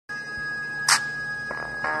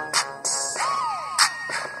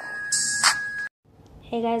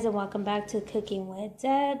Hey guys, and welcome back to Cooking with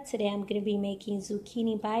Deb. Today I'm going to be making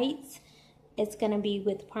zucchini bites. It's going to be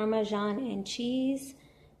with Parmesan and cheese.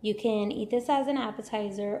 You can eat this as an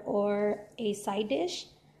appetizer or a side dish.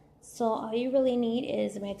 So all you really need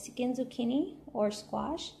is Mexican zucchini or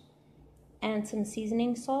squash and some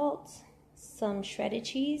seasoning salt, some shredded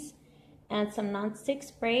cheese, and some nonstick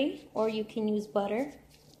spray, or you can use butter.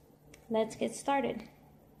 Let's get started.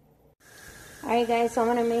 Alright guys, so I'm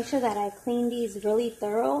going to make sure that I clean these really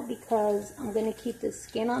thorough because I'm going to keep the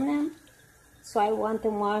skin on them. So I want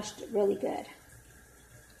them washed really good.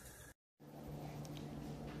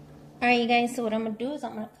 Alright you guys, so what I'm going to do is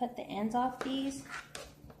I'm going to cut the ends off these.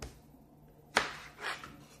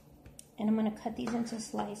 And I'm going to cut these into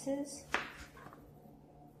slices.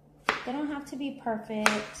 They don't have to be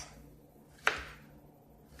perfect.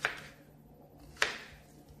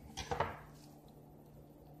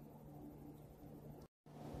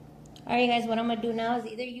 Alright guys, what I'm going to do now is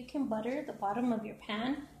either you can butter the bottom of your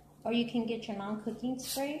pan or you can get your non-cooking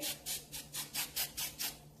spray.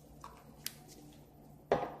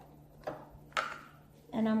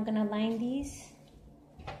 And I'm going to line these.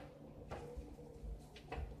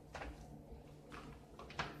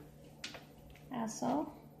 As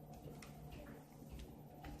so.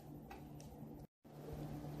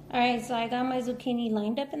 Alright, so I got my zucchini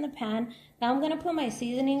lined up in the pan. Now I'm going to put my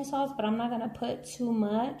seasoning sauce, but I'm not going to put too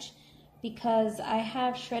much because I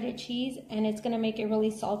have shredded cheese and it's going to make it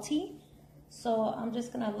really salty. So I'm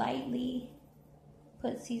just going to lightly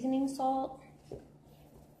put seasoning salt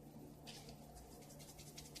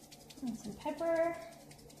and some pepper.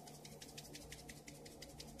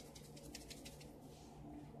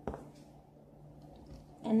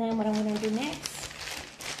 And then what I'm going to do next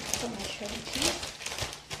is put my shredded cheese.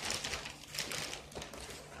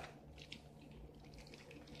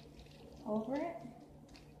 Over it.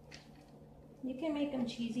 You can make them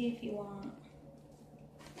cheesy if you want.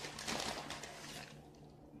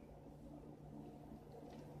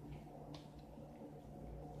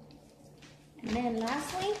 And then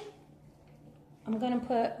lastly, I'm going to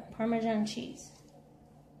put Parmesan cheese.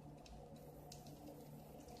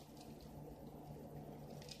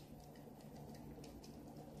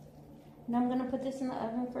 And I'm going to put this in the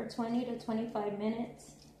oven for 20 to 25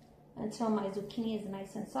 minutes until my zucchini is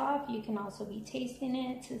nice and soft. You can also be tasting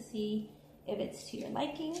it to see if it's to your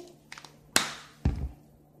liking.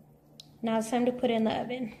 Now it's time to put it in the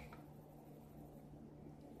oven.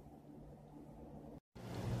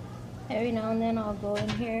 Every now and then I'll go in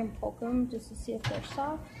here and poke them just to see if they're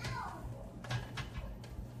soft.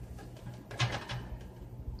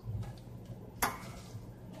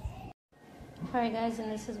 Alright guys,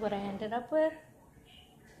 and this is what I ended up with.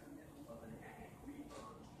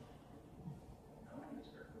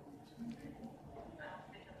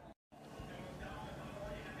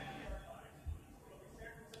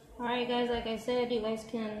 Alright guys, like I said, you guys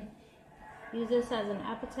can use this as an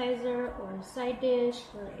appetizer or a side dish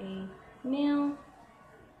for a meal.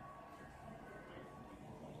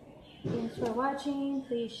 Thanks for watching.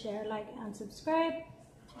 Please share, like, and subscribe.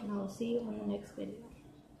 And I will see you on the next video.